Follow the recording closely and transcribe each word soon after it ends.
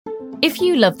If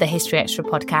you love the History Extra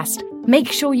podcast,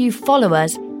 make sure you follow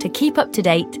us to keep up to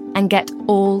date and get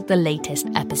all the latest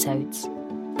episodes.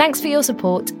 Thanks for your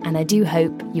support, and I do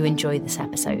hope you enjoy this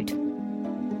episode.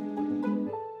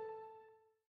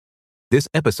 This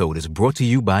episode is brought to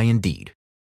you by Indeed.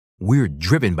 We're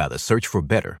driven by the search for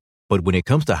better, but when it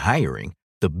comes to hiring,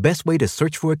 the best way to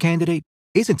search for a candidate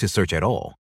isn't to search at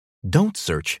all. Don't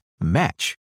search,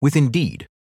 match with Indeed.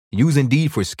 Use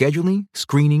Indeed for scheduling,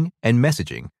 screening, and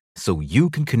messaging so you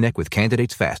can connect with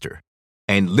candidates faster.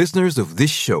 And listeners of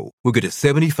this show will get a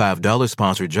 $75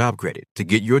 sponsored job credit to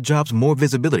get your jobs more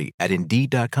visibility at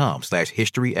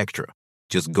Indeed.com/historyextra.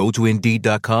 Just go to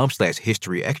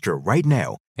Indeed.com/historyextra right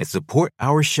now and support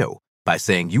our show by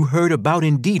saying you heard about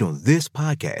Indeed on this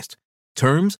podcast.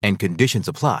 Terms and conditions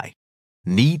apply.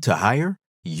 Need to hire?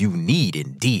 You need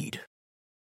Indeed.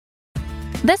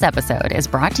 This episode is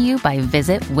brought to you by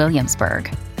Visit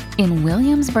Williamsburg. In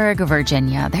Williamsburg,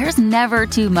 Virginia, there's never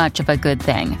too much of a good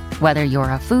thing. Whether you're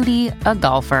a foodie, a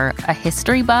golfer, a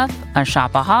history buff, a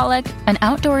shopaholic, an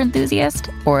outdoor enthusiast,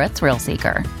 or a thrill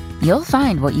seeker, you'll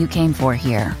find what you came for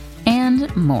here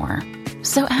and more.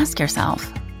 So ask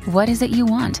yourself, what is it you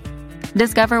want?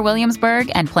 Discover Williamsburg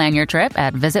and plan your trip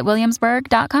at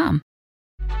visitwilliamsburg.com.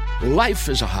 Life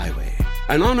is a highway,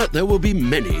 and on it there will be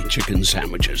many chicken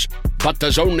sandwiches. But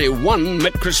there's only one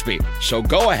McCrispy. So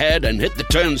go ahead and hit the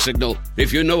turn signal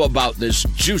if you know about this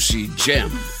juicy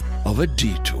gem of a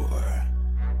detour.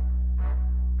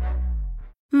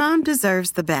 Mom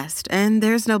deserves the best, and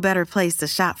there's no better place to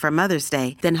shop for Mother's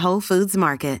Day than Whole Foods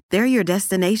Market. They're your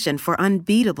destination for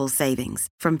unbeatable savings,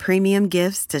 from premium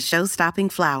gifts to show-stopping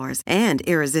flowers and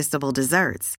irresistible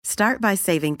desserts. Start by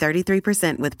saving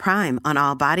 33% with Prime on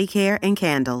all body care and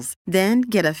candles. Then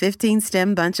get a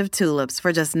 15-stem bunch of tulips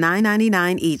for just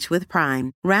 $9.99 each with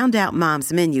Prime. Round out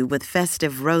Mom's menu with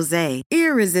festive rosé,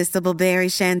 irresistible berry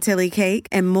chantilly cake,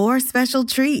 and more special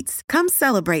treats. Come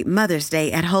celebrate Mother's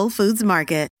Day at Whole Foods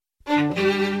Market.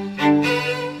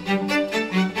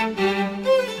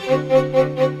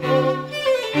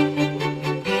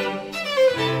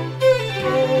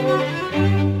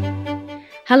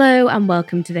 Hello and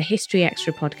welcome to the History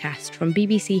Extra podcast from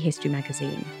BBC History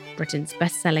Magazine, Britain's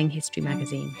best-selling history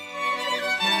magazine.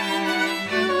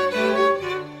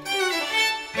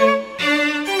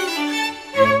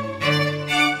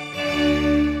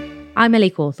 I'm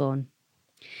Ellie Cawthorne.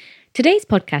 Today's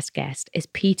podcast guest is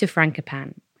Peter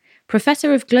Frankopan,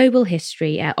 Professor of Global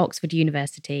History at Oxford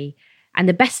University and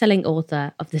the best-selling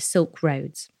author of The Silk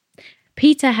Roads.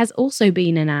 Peter has also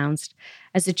been announced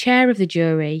as the chair of the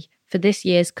jury for this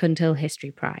year's Cunhill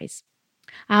History Prize.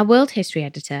 Our World History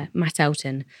editor, Matt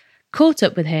Elton, caught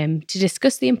up with him to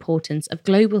discuss the importance of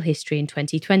global history in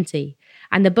 2020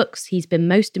 and the books he's been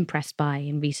most impressed by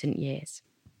in recent years.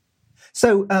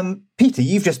 So, Peter,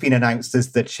 you've just been announced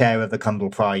as the chair of the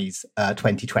Cunhill Prize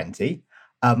 2020.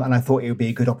 And I thought it would be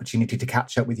a good opportunity to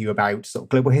catch up with you about sort of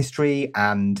global history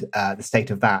and the state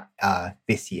of that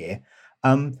this year.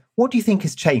 What do you think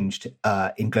has changed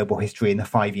in global history in the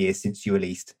 5 years since you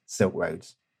released Silk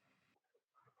Roads?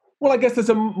 Well, I guess there's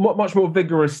a much more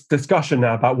vigorous discussion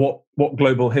now about what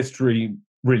global history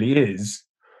really is.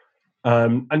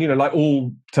 And, like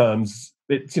all terms,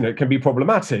 it can be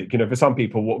problematic. For some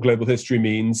people, what global history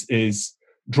means is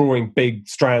drawing big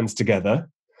strands together,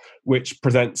 which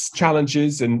presents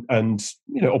challenges and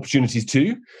opportunities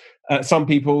too. Some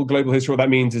people, global history, what that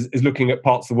means is looking at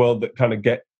parts of the world that kind of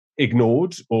get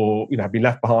ignored or have been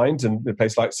left behind, and a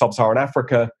place like sub-Saharan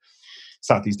Africa,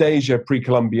 Southeast Asia,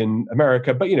 pre-Columbian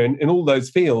America. But in all those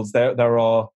fields, there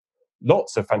are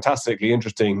lots of fantastically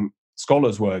interesting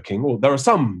scholars working. Or there are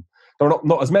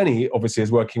not as many, obviously,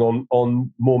 as working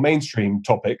on more mainstream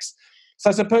topics. So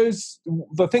I suppose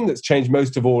the thing that's changed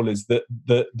most of all is that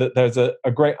there's a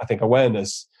great, I think,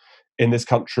 awareness in this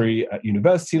country at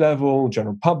university level,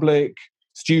 general public,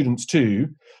 students too,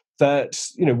 that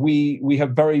we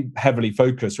have very heavily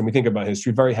focused, when we think about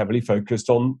history, very heavily focused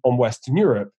on Western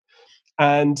Europe.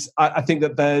 And I think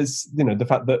that there's the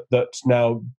fact that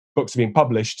now books are being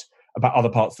published about other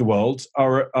parts of the world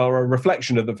are a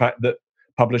reflection of the fact that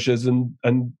publishers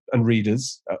and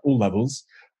readers at all levels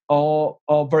are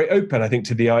very open, I think,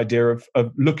 to the idea of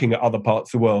looking at other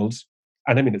parts of the world.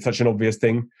 And I mean, it's such an obvious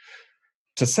thing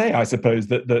to say, I suppose,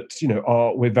 that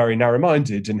we're very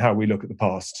narrow-minded in how we look at the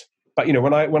past. But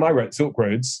when I wrote Silk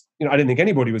Roads, I didn't think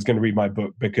anybody was going to read my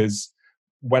book, because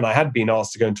when I had been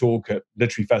asked to go and talk at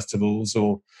literary festivals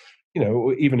or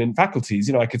even in faculties,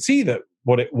 I could see that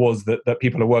what it was that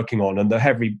people are working on, and the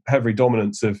heavy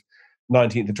dominance of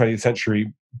 19th and 20th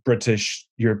century British,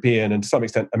 European, and to some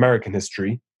extent American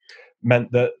history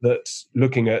meant that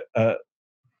looking at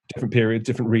different periods,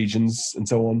 different regions, and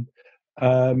so on.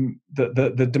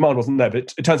 The demand wasn't there,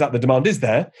 but it turns out the demand is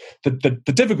there. The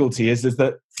difficulty is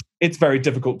that it's very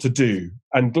difficult to do.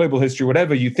 And global history,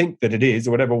 whatever you think that it is,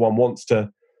 or whatever one wants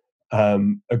to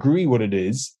agree what it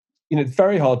is, it's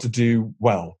very hard to do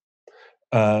well.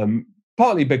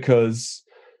 Partly because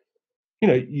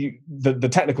the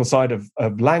technical side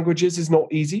of languages is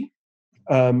not easy,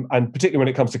 and particularly when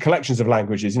it comes to collections of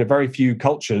languages, very few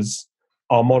cultures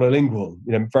are monolingual.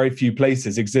 Very few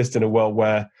places exist in a world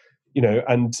where,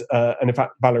 and in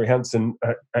fact, Valerie Hansen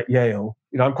at Yale,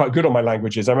 I'm quite good on my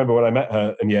languages. I remember when I met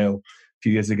her in Yale a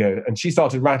few years ago, and she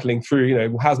started rattling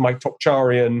through, how's my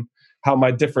Tokcharian, how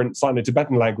my different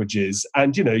Sino-Tibetan languages,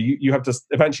 and you have to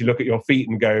eventually look at your feet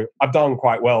and go, I've done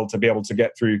quite well to be able to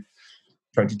get through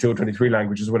 22 or 23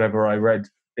 languages, whatever I read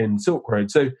in Silk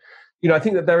Road. So, I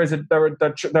think that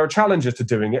there are challenges to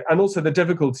doing it, and also the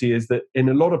difficulty is that in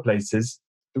a lot of places,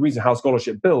 the reason how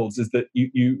scholarship builds is that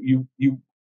you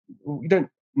don't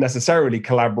necessarily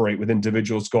collaborate with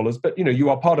individual scholars, but you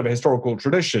are part of a historical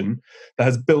tradition that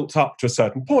has built up to a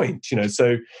certain point.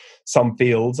 So some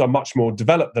fields are much more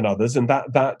developed than others, and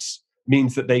that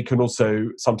means that they can also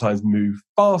sometimes move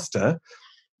faster.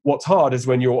 What's hard is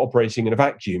when you're operating in a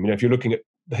vacuum. If you're looking at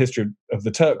the history of the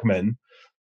Turkmen,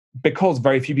 because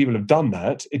very few people have done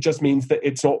that, it just means that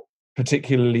it's not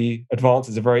particularly advanced.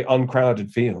 It's a very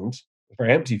uncrowded field, a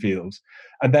very empty field,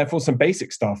 and therefore some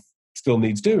basic stuff still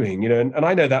needs doing, and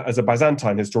I know that as a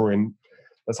Byzantine historian,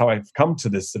 that's how I've come to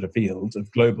this sort of field of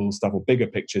global stuff or bigger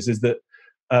pictures, is that,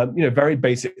 very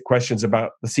basic questions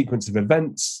about the sequence of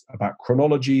events, about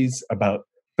chronologies, about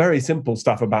very simple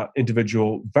stuff about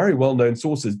individual, very well-known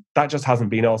sources, that just hasn't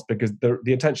been asked because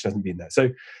the attention hasn't been there. So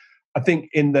I think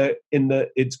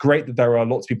it's great that there are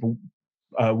lots of people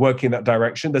working in that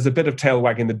direction. There's a bit of tail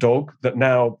wagging the dog that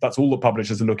now that's all the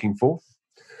publishers are looking for.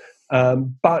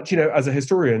 But, as a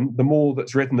historian, the more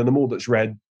that's written and the more that's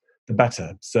read, the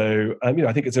better. So, I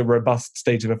think it's a robust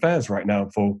state of affairs right now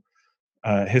for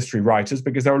history writers,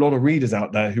 because there are a lot of readers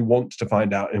out there who want to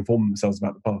find out and inform themselves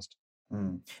about the past.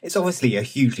 It's obviously a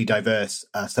hugely diverse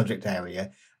subject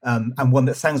area, and one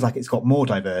that sounds like it's got more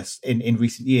diverse in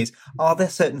recent years. Are there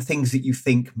certain things that you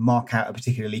think mark out a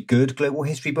particularly good global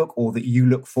history book, or that you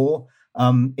look for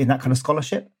in that kind of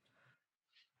scholarship?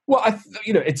 Well,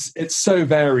 it's so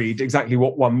varied exactly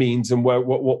what one means and what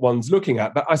one's looking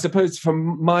at. But I suppose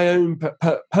from my own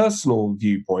personal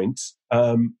viewpoint,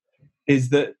 is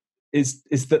that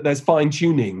there's fine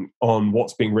tuning on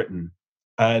what's being written,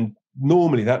 and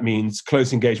normally that means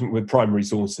close engagement with primary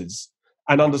sources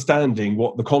and understanding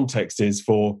what the context is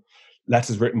for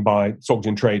letters written by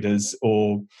Sogdian traders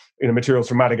or materials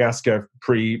from Madagascar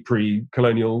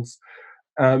pre-colonials.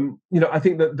 I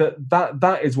think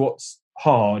that is what's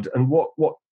hard, and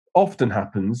what often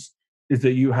happens is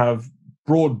that you have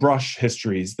broad brush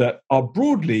histories that are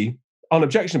broadly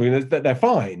unobjectionable, that they're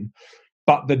fine,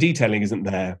 but the detailing isn't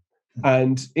there.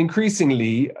 And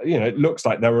increasingly, it looks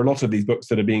like there are a lot of these books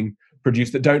that are being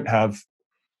produced that don't have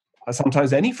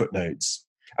sometimes any footnotes,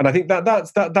 and I think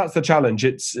that's the challenge.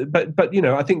 But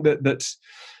I think that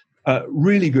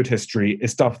really good history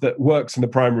is stuff that works from the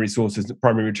primary sources,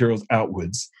 primary materials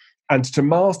outwards. And to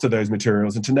master those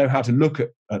materials and to know how to look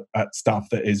at stuff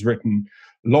that is written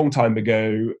a long time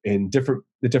ago in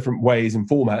different ways and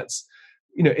formats,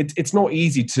 it's not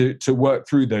easy to work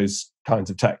through those kinds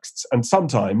of texts. And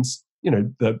sometimes,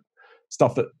 the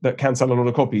stuff that can sell a lot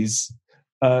of copies,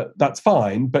 that's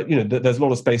fine. But there's a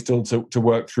lot of space still to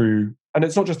work through. And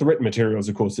it's not just the written materials,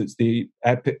 of course. It's the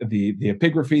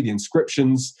epigraphy, the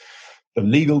inscriptions, the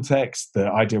legal text,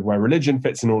 the idea of where religion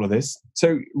fits in all of this.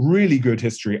 So really good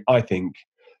history, I think,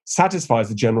 satisfies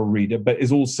the general reader, but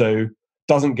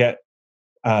doesn't get,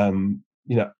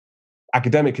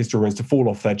 academic historians to fall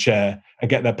off their chair and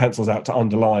get their pencils out to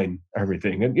underline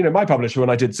everything. And, my publisher, when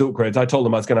I did Silk Roads, I told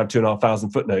them I was going to have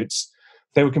 2,500 footnotes.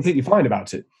 They were completely fine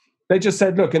about it. They just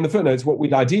said, look, in the footnotes, what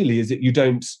we'd ideally is that you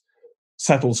don't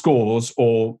settle scores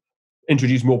or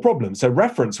introduce more problems. So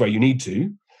reference where you need to.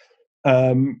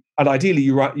 And ideally,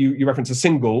 you reference a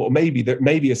single or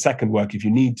maybe a second work if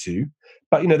you need to.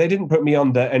 But, they didn't put me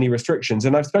under any restrictions.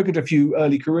 And I've spoken to a few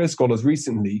early career scholars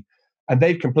recently, and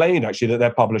they've complained, actually, that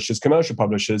their publishers, commercial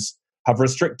publishers, have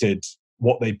restricted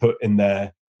what they put in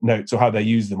their notes or how they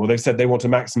use them. Or they've said they want a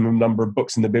maximum number of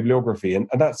books in the bibliography. And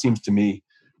that seems to me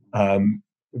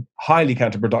highly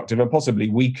counterproductive and possibly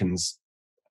weakens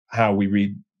how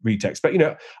we read text. But,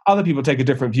 other people take a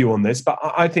different view on this. But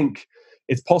I think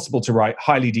it's possible to write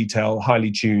highly detailed,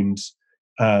 highly tuned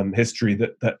history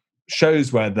that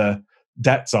shows where the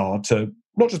debts are to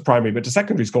not just primary, but to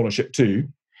secondary scholarship too.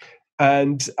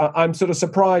 And I'm sort of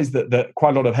surprised that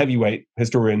quite a lot of heavyweight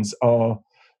historians are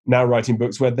now writing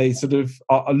books where they sort of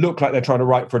look like they're trying to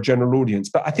write for a general audience.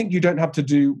 But I think you don't have to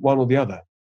do one or the other.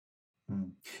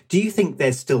 Do you think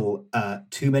there's still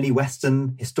too many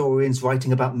Western historians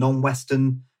writing about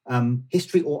non-Western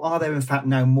history, or are there in fact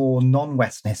now more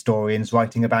non-Western historians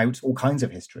writing about all kinds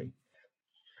of history?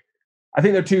 I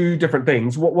think there are two different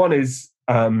things. One is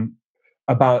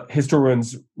about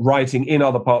historians writing in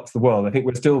other parts of the world. I think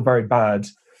we're still very bad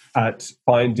at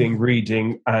finding,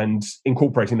 reading, and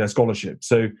incorporating their scholarship.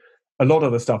 So a lot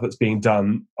of the stuff that's being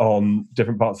done on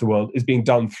different parts of the world is being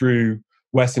done through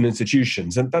Western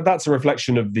institutions. And that's a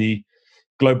reflection of the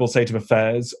global state of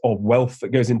affairs, of wealth that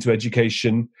goes into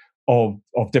education, of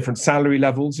different salary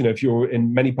levels. If you're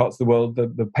in many parts of the world,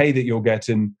 the pay that you'll get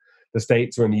in the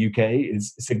States or in the UK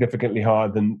is significantly higher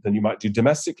than you might do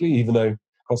domestically, even though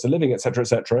cost of living, et cetera, et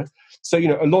cetera. So,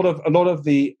 a lot of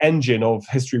the engine of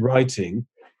history writing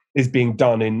is being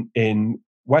done in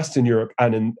Western Europe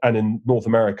and in North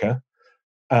America.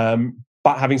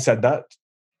 But having said that,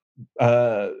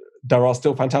 there are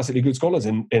still fantastically good scholars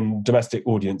in domestic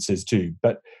audiences too.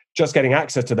 But just getting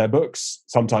access to their books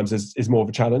sometimes is more of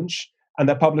a challenge. And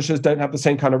their publishers don't have the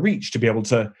same kind of reach to be able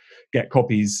to get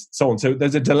copies, so on. So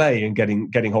there's a delay in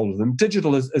getting hold of them.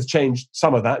 Digital has changed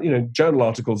some of that. Journal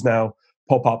articles now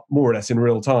pop up more or less in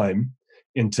real time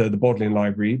into the Bodleian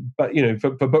Library. But,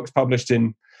 for books published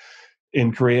in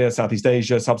Korea, Southeast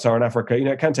Asia, Sub-Saharan Africa,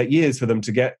 it can take years for them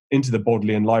to get into the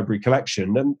Bodleian Library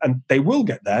collection, and they will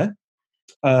get there.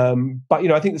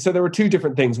 But, I think so. There are two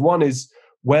different things. One is,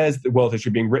 where's the world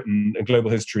history being written and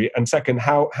global history? And second,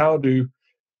 how do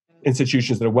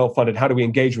institutions that are well-funded, how do we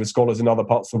engage with scholars in other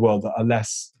parts of the world that are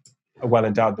less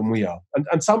well-endowed than we are?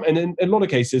 And in a lot of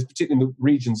cases, particularly in the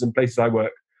regions and places I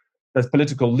work, there's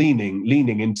political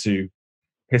leaning into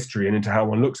history and into how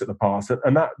one looks at the past.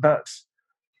 And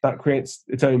that creates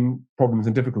its own problems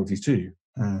and difficulties too.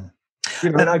 And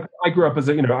I grew up as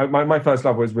my first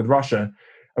love was with Russia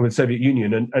and with Soviet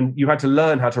Union, and you had to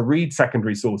learn how to read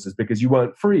secondary sources because you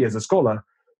weren't free as a scholar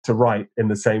to write in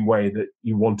the same way that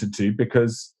you wanted to,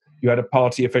 because you had a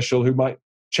party official who might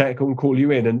check and call you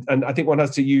in. And I think one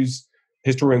has to use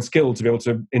historian skill to be able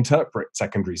to interpret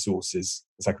secondary sources,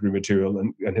 secondary material,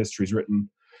 and histories written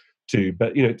too.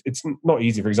 But it's not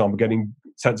easy, for example, getting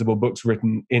sensible books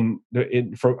written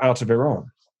from out of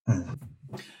Iran.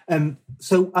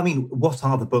 So, what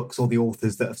are the books or the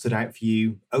authors that have stood out for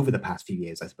you over the past few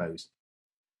years, I suppose?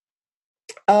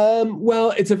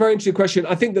 Well, it's a very interesting question.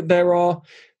 I think that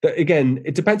again,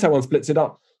 it depends how one splits it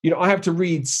up. I have to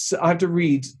read,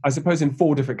 I suppose, in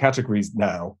 4 different categories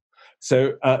now.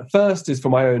 So first is for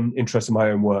my own interest in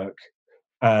my own work.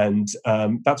 And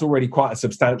that's already quite a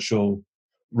substantial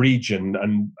region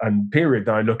and period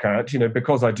that I look at,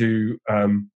 because I do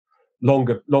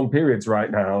long periods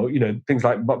right now, things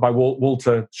like by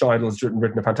Walter Scheidel has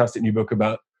written a fantastic new book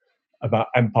about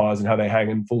empires and how they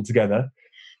hang and fall together.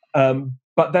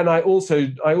 But then I also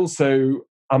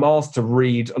am asked to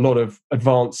read a lot of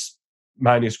advanced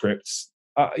manuscripts,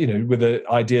 with the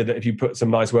idea that if you put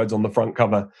some nice words on the front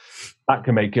cover, that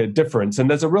can make a difference. And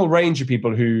there's a real range of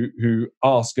people who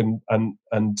ask, and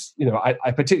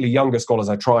I particularly younger scholars,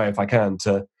 I try if I can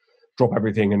to drop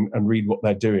everything and read what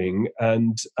they're doing.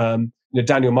 And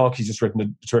Daniel Markey's just written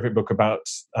a terrific book about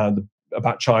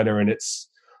China and its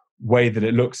way that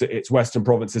it looks at its western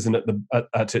provinces and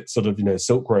at its sort of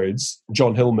Silk Roads.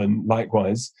 John Hillman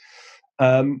likewise.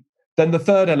 Then the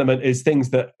third element is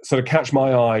things that sort of catch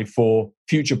my eye for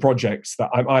future projects that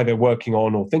I'm either working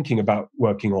on or thinking about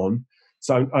working on.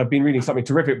 So I've been reading something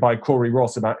terrific by Corey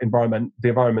Ross about the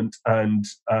environment and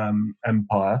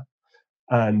empire,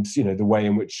 and the way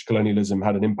in which colonialism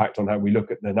had an impact on how we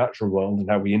look at the natural world and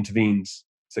how we intervened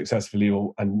successfully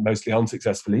and mostly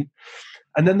unsuccessfully.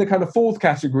 And then the kind of fourth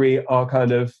category are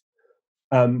kind of,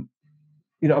 I'm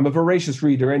a voracious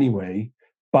reader anyway,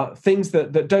 but things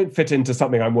that don't fit into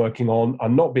something I'm working on,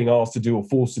 I'm not being asked to do or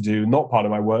forced to do, not part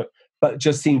of my work, but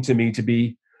just seem to me to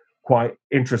be quite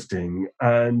interesting.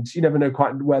 And you never know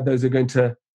quite where those are going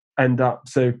to end up.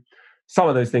 So some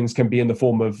of those things can be in the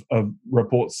form of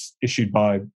reports issued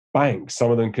by banks.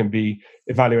 Some of them can be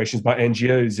evaluations by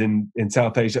NGOs in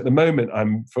South Asia. At the moment,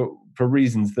 I'm for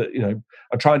reasons that,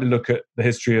 I'm trying to look at the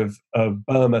history of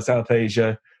Burma, South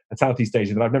Asia, and Southeast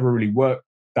Asia that I've never really worked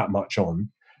that much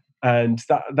on. And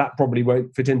that probably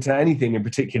won't fit into anything in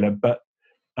particular, but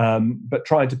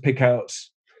trying to pick out,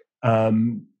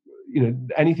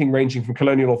 anything ranging from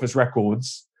colonial office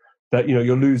records that,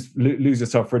 you'll lose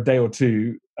yourself for a day or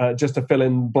two, just to fill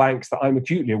in blanks that I'm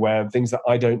acutely aware of, things that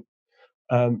I don't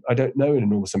know an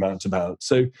enormous amount about.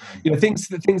 So, things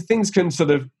can sort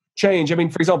of change. I mean,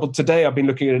 for example, today I've been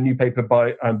looking at a new paper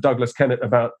by Douglas Kennett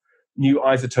about new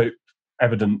isotope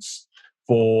evidence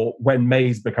for when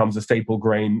maize becomes a staple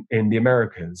grain in the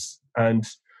Americas. And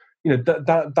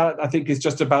that I think is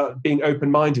just about being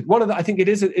open-minded. I think it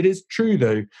is true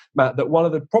though, Matt, that one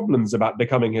of the problems about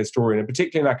becoming a historian, and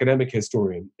particularly an academic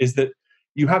historian, is that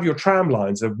you have your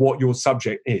tramlines of what your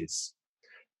subject is,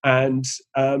 and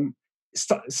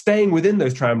staying within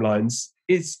those tramlines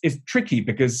is tricky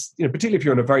because particularly if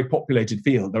you're in a very populated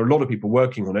field, there are a lot of people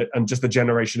working on it, and just the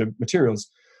generation of materials.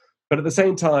 But at the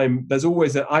same time,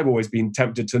 I've always been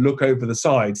tempted to look over the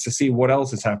sides to see what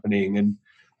else is happening,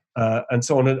 and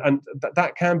so on. And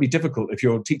that can be difficult if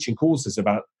you're teaching courses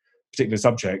about particular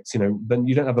subjects. Then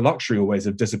you don't have the luxury always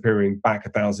of disappearing back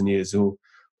 1,000 years or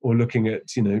looking at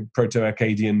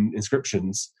Proto-Akkadian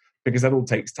inscriptions, because that all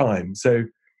takes time. So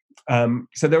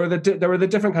there are the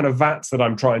different kind of vats that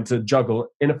I'm trying to juggle.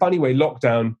 In a funny way,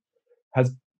 lockdown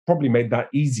has probably made that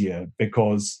easier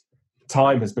because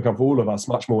time has become for all of us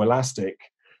much more elastic,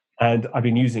 and I've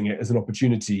been using it as an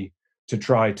opportunity to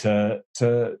try to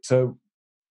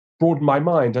broaden my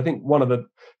mind. I think one of the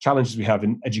challenges we have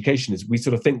in education is we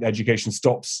sort of think that education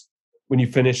stops when you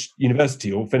finish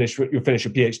university or you finish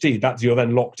your PhD. You're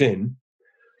then locked in.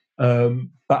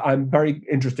 But I'm very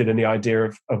interested in the idea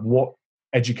of what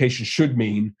education should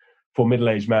mean for a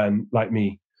middle-aged man like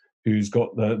me, who's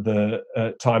got the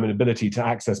time and ability to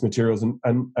access materials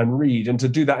and read, and to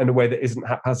do that in a way that isn't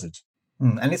haphazard.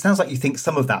 And it sounds like you think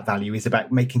some of that value is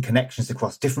about making connections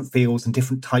across different fields and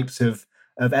different types of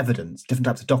evidence, different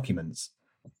types of documents.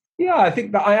 Yeah, I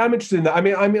think that I am interested in that. I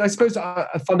mean, I suppose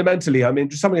fundamentally,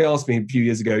 somebody asked me a few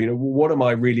years ago, what am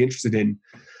I really interested in?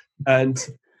 And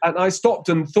I stopped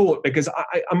and thought, because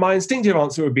my instinctive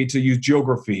answer would be to use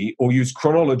geography or use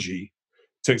chronology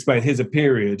to explain here's a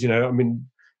period.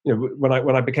 When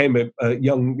I became a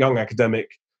young academic,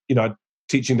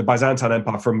 teaching the Byzantine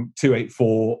Empire from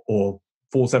 284 or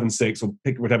 476 or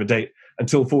pick whatever date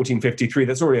until 1453,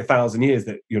 that's already 1,000 years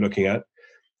that you're looking at.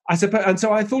 I suppose, and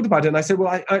so I thought about it, and I said,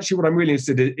 well, actually, what I'm really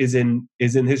interested in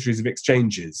is in histories of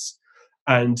exchanges,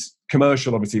 and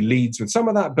commercial obviously leads with some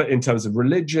of that, but in terms of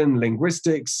religion,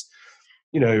 linguistics,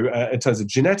 in terms of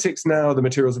genetics now, the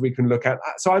materials that we can look at.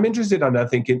 So I'm interested, I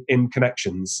think, in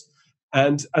connections,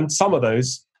 and some of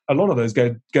those, a lot of those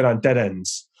go down dead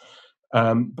ends.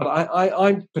 But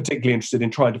I'm particularly interested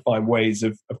in trying to find ways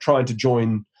of trying to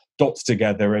join dots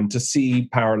together and to see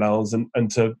parallels and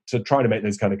to try to make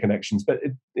those kind of connections. But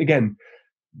again,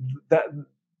 that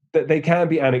they can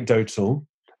be anecdotal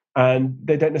and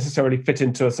they don't necessarily fit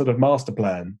into a sort of master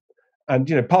plan. And,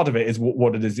 part of it is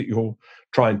what it is that you're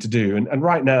trying to do. And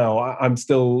right now,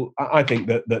 I think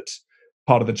that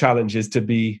part of the challenge is to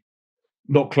be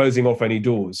not closing off any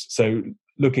doors. So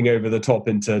looking over the top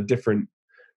into different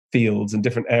fields and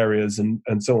different areas and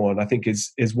so on, I think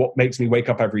is what makes me wake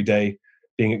up every day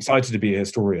being excited to be a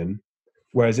historian.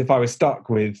 Whereas if I was stuck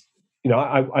with,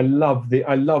 I love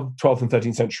 12th and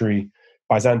 13th century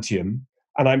Byzantium,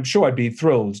 and I'm sure I'd be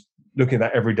thrilled looking at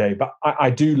that every day. But I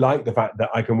do like the fact that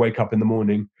I can wake up in the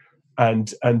morning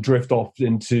and drift off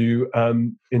into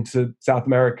South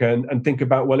America and think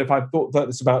about, well, if I thought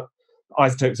this about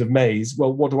isotopes of maize,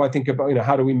 well, what do I think about,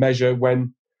 how do we measure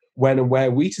when and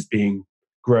where wheat is being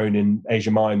grown in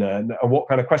Asia Minor, and what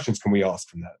kind of questions can we ask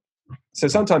from that? So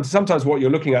sometimes what you're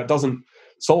looking at doesn't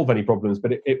solve any problems,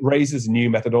 but it raises new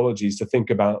methodologies to think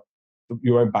about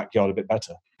your own backyard a bit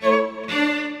better.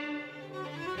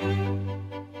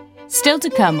 Still to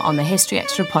come on the History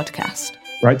Extra podcast.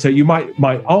 Right, so you might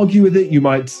argue with it, you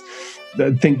might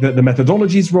think that the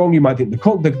methodology is wrong, you might think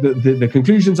the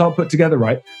conclusions aren't put together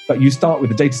right, but you start with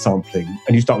the data sampling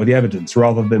and you start with the evidence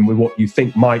rather than with what you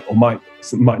think might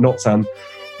not sound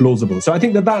plausible. So I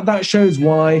think that shows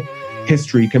why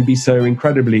history can be so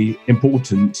incredibly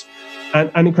important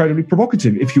and incredibly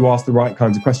provocative if you ask the right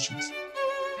kinds of questions.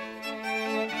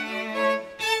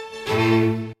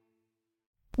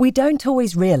 We don't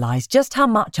always realise just how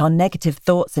much our negative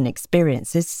thoughts and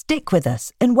experiences stick with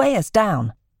us and weigh us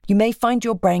down. You may find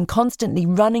your brain constantly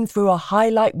running through a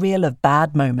highlight reel of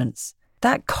bad moments.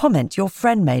 That comment your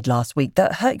friend made last week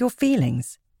that hurt your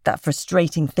feelings. That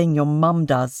frustrating thing your mum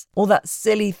does. Or that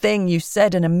silly thing you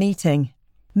said in a meeting.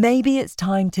 Maybe it's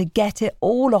time to get it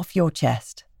all off your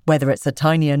chest. Whether it's a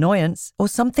tiny annoyance or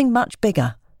something much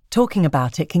bigger, talking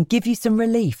about it can give you some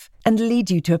relief and lead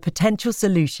you to a potential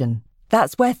solution.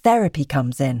 That's where therapy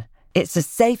comes in. It's a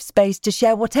safe space to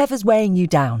share whatever's weighing you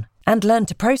down and learn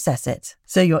to process it,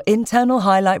 so your internal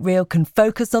highlight reel can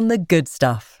focus on the good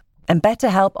stuff. And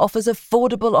BetterHelp offers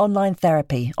affordable online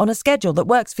therapy on a schedule that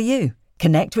works for you.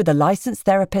 Connect with a licensed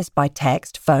therapist by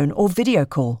text, phone, or video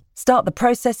call. Start the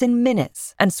process in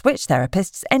minutes and switch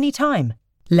therapists anytime.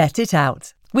 Let it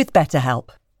out with BetterHelp.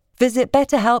 Visit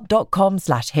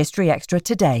betterhelp.com/historyextra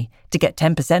today to get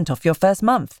 10% off your first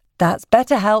month. That's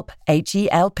BetterHelp,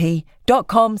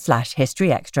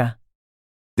 HELP.com/historyextra.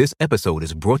 This episode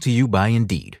is brought to you by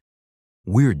Indeed.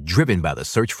 We're driven by the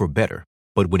search for better,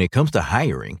 but when it comes to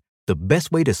hiring, the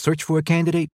best way to search for a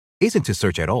candidate isn't to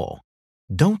search at all.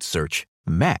 Don't search,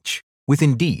 match with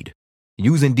Indeed.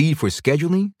 Use Indeed for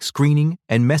scheduling, screening,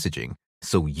 and messaging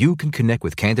so you can connect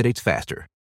with candidates faster.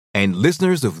 And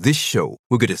listeners of this show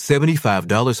will get a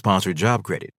 $75 sponsored job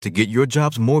credit to get your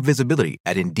jobs more visibility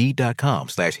at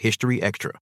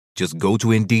Indeed.com/historyextra. Just go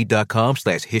to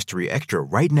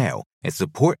Indeed.com/historyextra right now and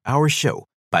support our show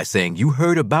by saying you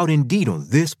heard about Indeed on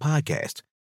this podcast.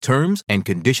 Terms and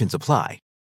conditions apply.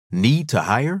 Need to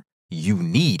hire? You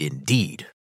need Indeed.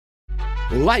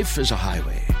 Life is a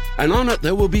highway, and on it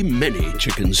there will be many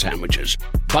chicken sandwiches.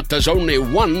 But there's only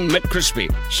one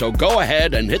McCrispy. So go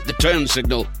ahead and hit the turn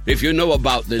signal if you know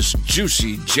about this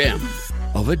juicy gem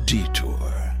of a detour.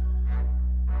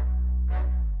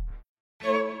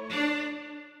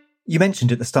 You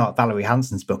mentioned at the start Valerie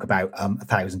Hanson's book about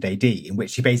 1000 AD, in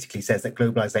which she basically says that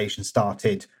globalization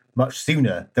started much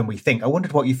sooner than we think. I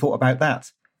wondered what you thought about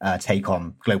that take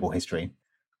on global history.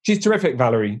 She's terrific,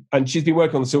 Valerie, and she's been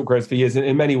working on the Silk Roads for years, and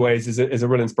in many ways is a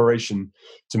real inspiration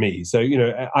to me. So,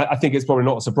 I think it's probably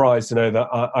not a surprise to know that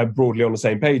I'm broadly on the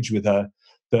same page with her,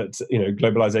 that,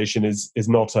 globalization is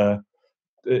not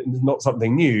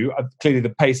something new. Clearly,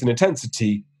 the pace and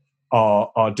intensity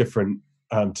are different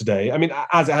today. I mean,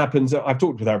 as it happens, I've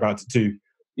talked with her about it too.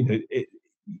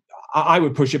 I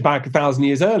would push it back 1,000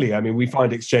 years earlier. I mean, we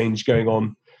find exchange going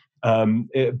on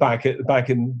back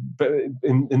in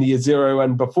the year zero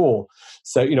and before.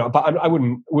 So, but I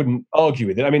wouldn't argue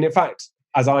with it. I mean, in fact,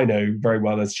 as I know very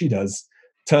well as she does,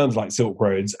 terms like Silk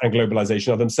Roads and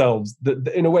globalization are themselves,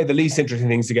 in a way, the least interesting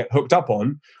things to get hooked up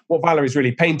on. What Valerie's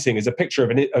really painting is a picture of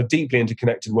a deeply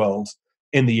interconnected world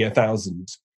in the year 1000.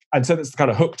 And so that's the kind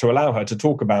of hook to allow her to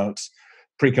talk about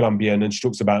pre-Columbian, and she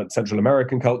talks about Central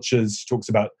American cultures. She talks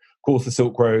about, of course, the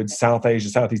Silk Roads, South Asia,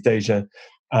 Southeast Asia,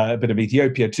 a bit of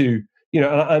Ethiopia too. And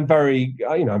I'm very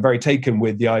taken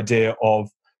with the idea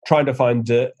of trying to find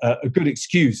a good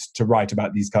excuse to write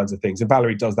about these kinds of things. And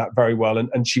Valerie does that very well,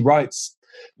 and she writes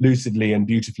lucidly and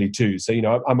beautifully too. So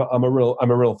I'm a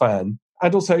real fan.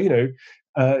 And also,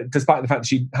 despite the fact that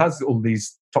she has all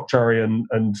these Tokchari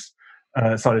and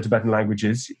Sino-Tibetan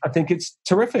languages, I think it's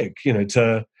terrific,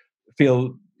 to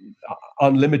feel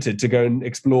unlimited to go and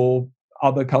explore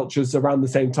other cultures around the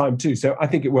same time too. So I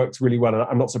think it works really well, and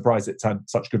I'm not surprised it's had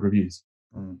such good reviews.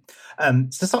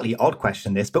 It's a slightly odd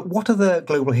question, this, but what are the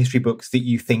global history books that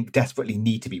you think desperately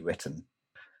need to be written?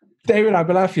 David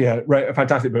Abulafia wrote a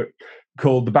fantastic book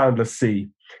called The Boundless Sea,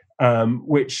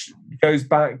 which goes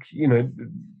back,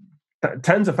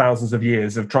 tens of thousands of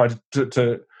years of trying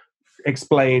to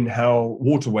explain how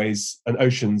waterways and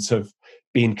oceans have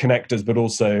been connectors, but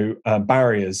also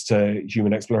barriers to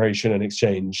human exploration and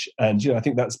exchange. And I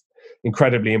think that's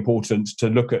incredibly important to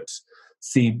look at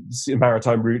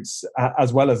maritime routes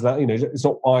as well as that. It's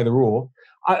not either or.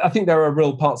 I think there are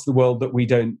real parts of the world that we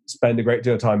don't spend a great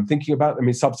deal of time thinking about. I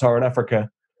mean, sub-Saharan Africa,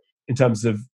 in terms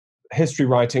of history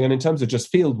writing and in terms of just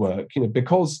field work,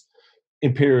 because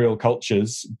imperial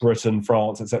cultures, Britain,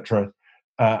 France, etc.,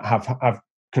 have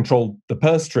controlled the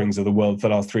purse strings of the world for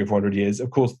the last 300 or 400 years. Of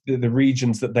course, the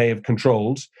regions that they have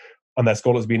controlled and their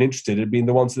scholars have been interested have been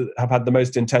the ones that have had the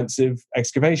most intensive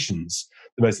excavations,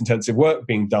 the most intensive work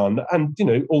being done, and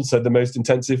also the most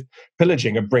intensive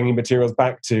pillaging of bringing materials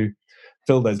back to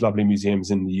fill those lovely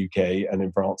museums in the UK and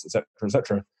in France, etc.,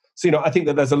 etc. So I think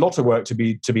that there's a lot of work to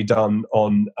be done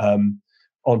on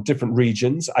different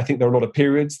regions. I think there are a lot of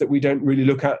periods that we don't really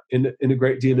look at in a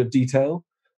great deal of detail.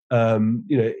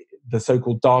 The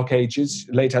so-called Dark Ages,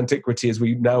 late antiquity as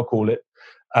we now call it,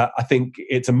 I think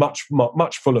it's a much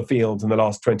fuller field in the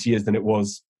last 20 years than it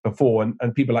was before.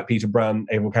 And people like Peter Brand,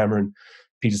 Abel Cameron,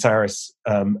 Peter Saris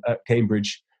at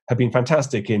Cambridge have been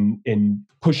fantastic in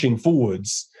pushing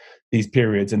forwards these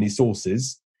periods and these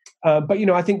sources. But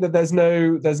I think that there's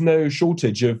no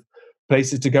shortage of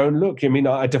places to go and look. I mean,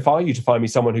 I defy you to find me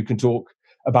someone who can talk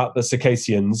about the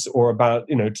Circassians or about,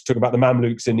 to talk about the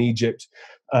Mamluks in Egypt.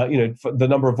 The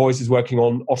number of voices working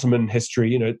on Ottoman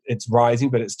history, it's rising,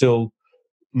 but it's still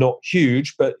not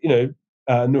huge. But,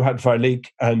 Nurhat Falik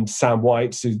and Sam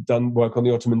White, who's done work on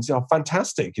the Ottomans, are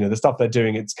fantastic. The stuff they're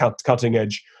doing, it's cutting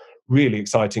edge, really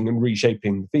exciting and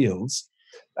reshaping fields.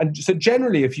 And so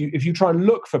generally, if you try and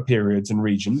look for periods and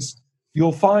regions,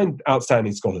 you'll find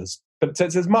outstanding scholars. But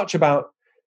it's as much about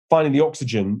finding the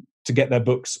oxygen to get their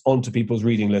books onto people's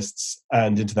reading lists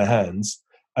and into their hands,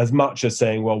 as much as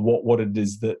saying, well, what it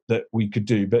is that we could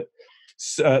do. But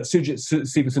Sujit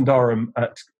Sivasundaram,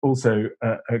 also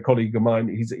a colleague of mine,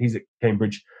 he's at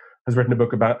Cambridge, has written a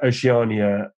book about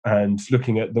Oceania and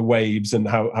looking at the waves and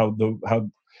how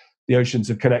the oceans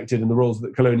have connected and the roles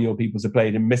that colonial peoples have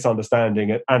played in misunderstanding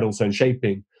it and also in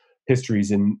shaping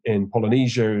histories in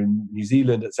Polynesia and New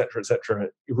Zealand, et cetera,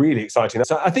 really exciting.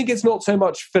 So I think it's not so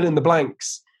much fill in the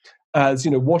blanks as,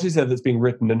 what is there that's being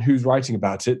written and who's writing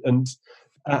about it and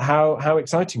how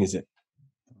exciting is it?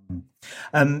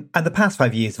 And the past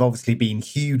 5 years have obviously been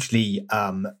hugely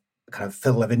kind of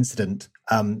full of incident,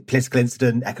 political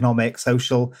incident, economic,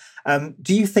 social.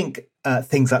 Do you think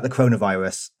things like the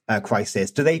coronavirus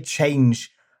crisis, do they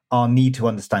change our need to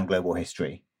understand global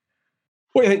history?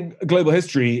 Well, I think global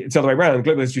history, it's the other way around.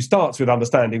 Global history starts with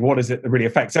understanding what is it that really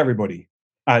affects everybody.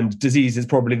 And disease is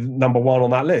probably number one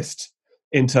on that list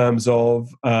in terms of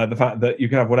the fact that you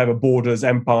can have whatever borders,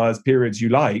 empires, periods you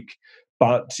like,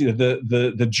 but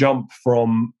the jump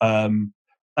from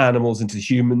animals into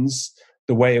humans,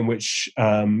 the way in which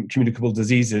communicable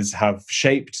diseases have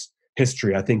shaped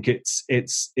history, I think it's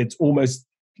almost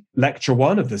lecture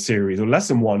one of the series or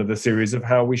lesson one of the series of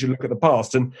how we should look at the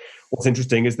past. And what's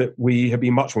interesting is that we have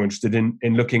been much more interested in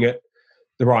looking at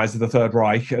the rise of the Third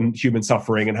Reich and human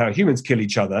suffering and how humans kill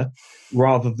each other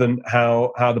rather than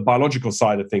how the biological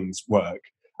side of things work.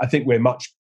 I think we're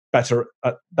much better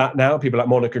at that now. People like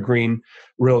Monica Green,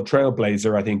 real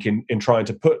trailblazer, I think, in trying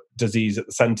to put disease at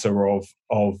the center of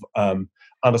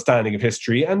understanding of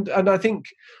history. And I think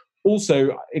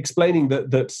also explaining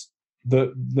that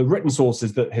the written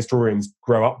sources that historians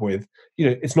grow up with,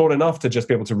 it's not enough to just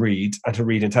be able to read and to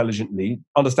read intelligently.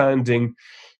 Understanding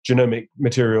genomic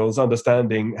materials,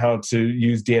 understanding how to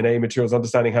use DNA materials,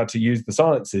 understanding how to use the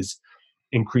sciences,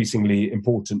 increasingly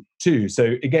important too.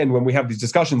 So again, when we have these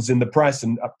discussions in the press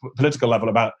and at political level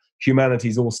about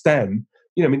humanities or STEM,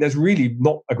 there's really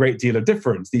not a great deal of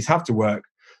difference. These have to work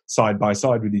side by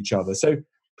side with each other. So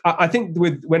I think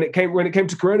when it came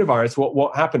to coronavirus,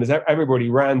 what happened is everybody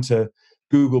ran to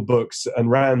Google Books and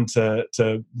ran to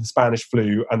the Spanish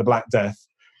flu and the Black Death.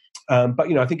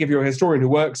 But I think if you're a historian who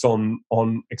works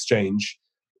on exchange,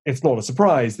 it's not a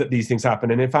surprise that these things happen.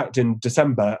 And in fact, in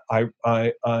December,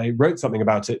 I wrote something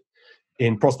about it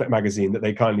in Prospect magazine that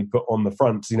they kindly put on the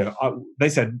front. They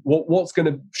said, what's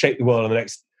going to shape the world in the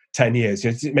next 10 years?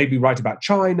 Maybe write about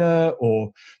China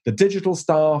or the digital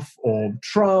stuff or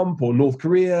Trump or North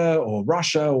Korea or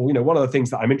Russia or, one of the things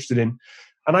that I'm interested in.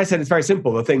 And I said, it's very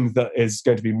simple. The thing that is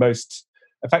going to be most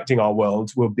affecting our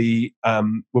world will be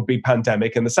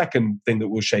pandemic. And the second thing that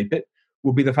will shape it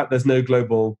will be the fact there's no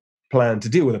global plan to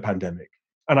deal with a pandemic.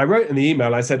 And I wrote in the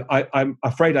email, I said, I'm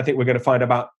afraid I think we're going to find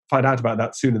out about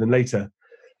that sooner than later.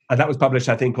 And that was published,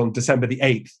 I think, on December the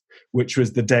 8th, which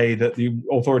was the day that the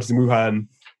authorities in Wuhan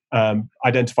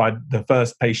identified the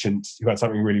first patient who had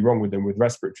something really wrong with them with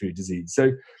respiratory disease.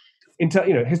 So,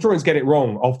 historians get it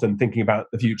wrong often thinking about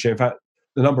the future. In fact,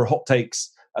 the number of hot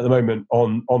takes at the moment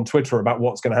on Twitter about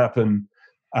what's going to happen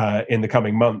in the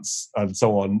coming months and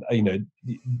so on,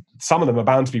 some of them are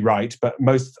bound to be right, but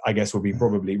most, I guess, will be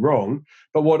probably wrong.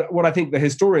 But what I think the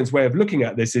historian's way of looking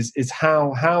at this is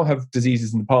how have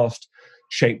diseases in the past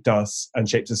shaped us and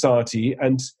shaped society?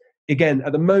 And again,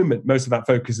 at the moment, most of that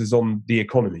focus is on the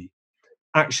economy.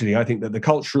 Actually, I think that the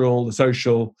cultural, the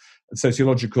social, the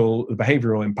sociological, the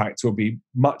behavioral impacts will be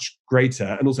much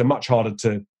greater and also much harder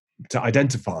to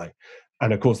identify.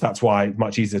 And of course, that's why it's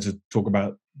much easier to talk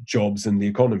about jobs and the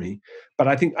economy. But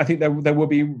I think there will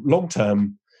be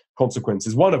long-term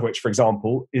consequences. One of which, for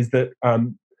example, is that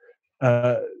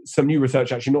some new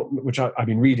research, actually which I've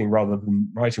been reading rather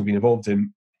than writing, been involved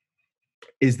in,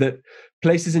 is that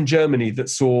places in Germany that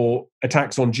saw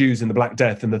attacks on Jews in the Black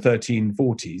Death in the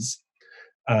 1340s,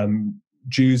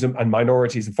 Jews and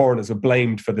minorities and foreigners were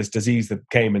blamed for this disease that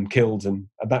came and killed, and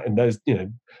those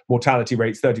mortality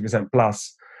rates 30%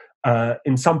 plus.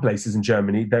 In some places in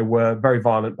Germany, there were very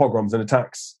violent pogroms and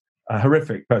attacks,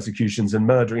 horrific persecutions and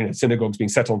murder, synagogues being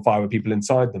set on fire with people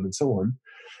inside them and so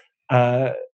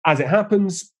on. As it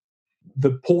happens,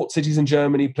 the port cities in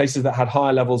Germany, places that had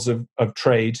higher levels of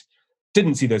trade,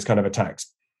 didn't see those kind of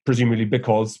attacks, presumably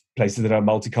because places that are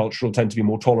multicultural tend to be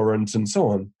more tolerant and so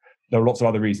on. There are lots of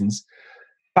other reasons.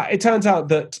 But it turns out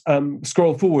that,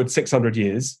 scroll forward 600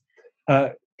 years,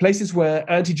 places where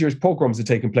anti-Jewish pogroms had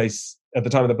taken place at the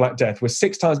time of the Black Death were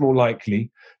 6 times more likely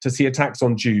to see attacks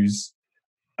on Jews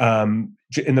in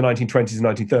the 1920s and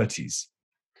 1930s.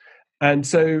 And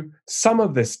so some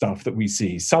of this stuff that we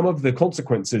see, some of the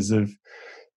consequences of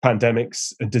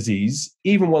pandemics and disease,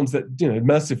 even ones that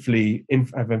mercifully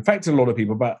have infected a lot of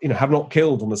people, but have not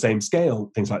killed on the same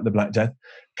scale, things like the Black Death,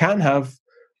 can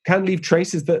leave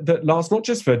traces that last not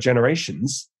just for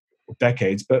generations or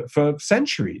decades, but for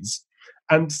centuries.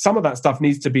 And some of that stuff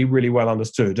needs to be really well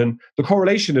understood. And the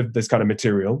correlation of this kind of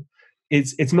material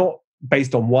it's not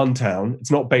based on one town.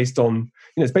 It's not based on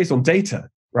it's based on data,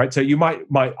 right? So you might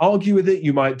argue with it.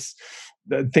 You might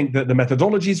think that the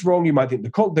methodology is wrong. You might think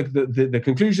the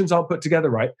conclusions aren't put together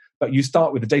right. But you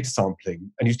start with the data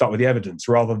sampling and you start with the evidence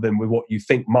rather than with what you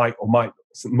think might or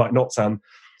might not sound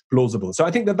plausible. So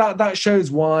I think that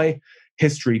shows why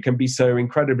history can be so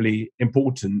incredibly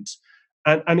important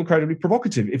and incredibly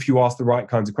provocative if you ask the right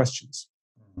kinds of questions.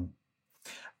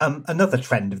 Another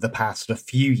trend of the past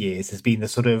few years has been the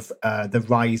sort of the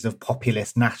rise of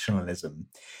populist nationalism.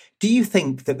 Do you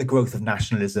think that the growth of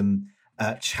nationalism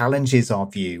challenges our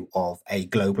view of a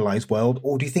globalized world,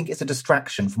 or do you think it's a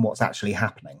distraction from what's actually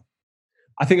happening?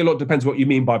 I think a lot depends what you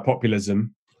mean by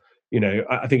populism.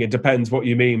 I think it depends what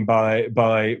you mean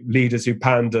by leaders who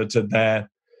pander to their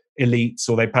elites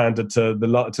or they pander to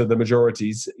the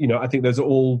majorities. I think those are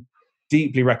all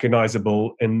deeply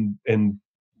recognizable in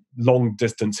long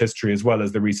distance history as well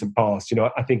as the recent past.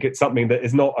 I think it's something that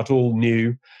is not at all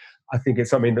new. I think it's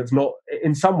something that's not,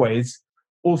 in some ways,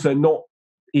 also not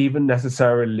even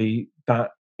necessarily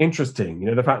that interesting.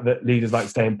 The fact that leaders like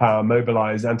stay in power,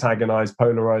 mobilize, antagonize,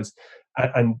 polarize,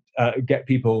 and get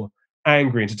people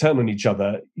angry and to turn on each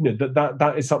other.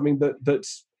 That is something that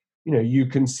you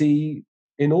can see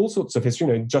in all sorts of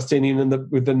history. Justinian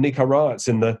with the Nika riots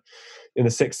in the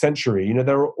 6th century.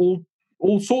 There are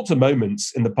all sorts of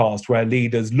moments in the past where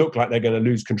leaders look like they're going to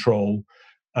lose control.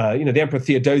 The Emperor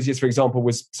Theodosius, for example,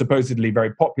 was supposedly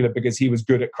very popular because he was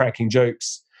good at cracking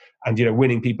jokes and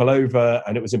winning people over,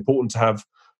 and it was important to have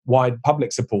wide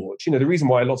public support. The reason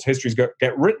why lots of histories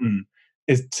get written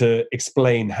is to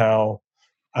explain how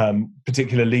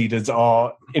particular leaders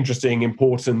are interesting,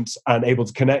 important, and able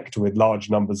to connect with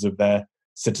large numbers of their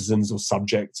citizens or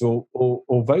subjects or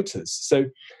voters. So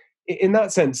in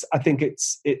that sense, I think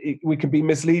we can be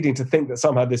misleading to think that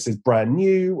somehow this is brand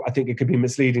new. I think it could be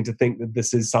misleading to think that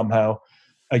this is somehow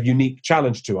a unique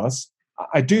challenge to us.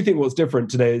 I do think what's different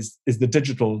today is the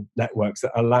digital networks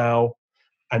that allow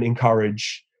and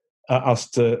encourage us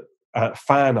to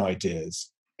fan ideas.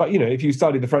 But if you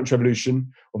study the French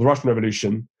Revolution or the Russian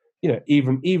Revolution,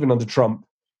 even under Trump,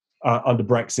 under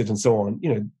Brexit and so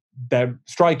on, they're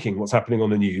striking what's happening on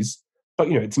the news. But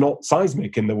it's not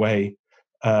seismic in the way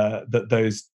that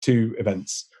those two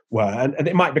events were, and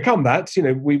it might become that.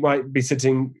 We might be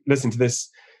listening to this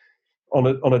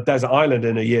on a desert island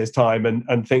in a year's time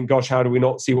and think, gosh, how do we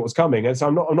not see what's coming? And so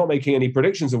I'm not making any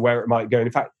predictions of where it might go. And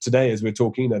in fact, today, as we're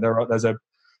talking, there's a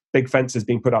big fences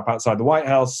being put up outside the White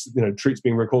House, troops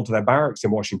being recalled to their barracks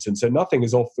in Washington. So nothing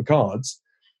is off the cards.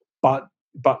 But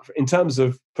in terms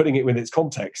of putting it within its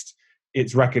context,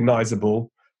 it's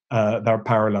recognizable. There are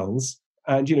parallels.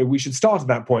 And, we should start at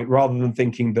that point rather than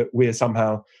thinking that we're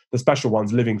somehow the special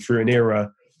ones living through an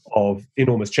era of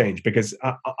enormous change, because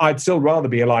I'd still rather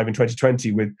be alive in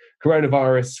 2020 with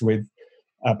coronavirus, with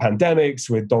pandemics,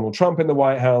 with Donald Trump in the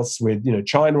White House, with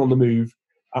China on the move,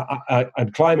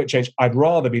 and climate change. I'd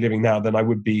rather be living now than I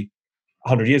would be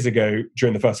 100 years ago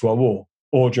during the First World War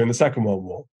or during the Second World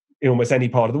War in almost any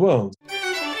part of the world.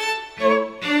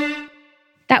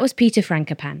 That was Peter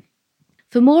Frankopan.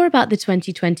 For more about the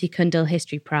 2020 Cundill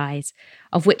History Prize,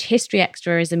 of which History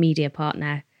Extra is a media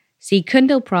partner, see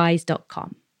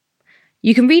cundillprize.com.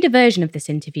 You can read a version of this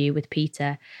interview with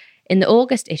Peter in the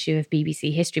August issue of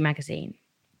BBC History magazine.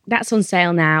 That's on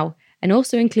sale now and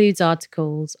also includes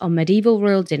articles on medieval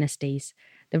royal dynasties,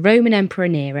 the Roman Emperor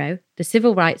Nero, the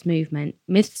Civil Rights Movement,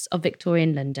 myths of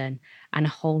Victorian London, and a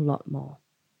whole lot more.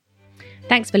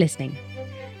 Thanks for listening.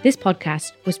 This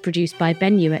podcast was produced by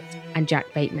Ben Hewitt and Jack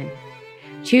Bateman.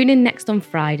 Tune in next on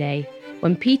Friday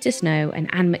when Peter Snow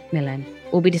and Anne Macmillan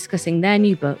will be discussing their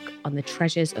new book on the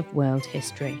treasures of world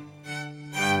history.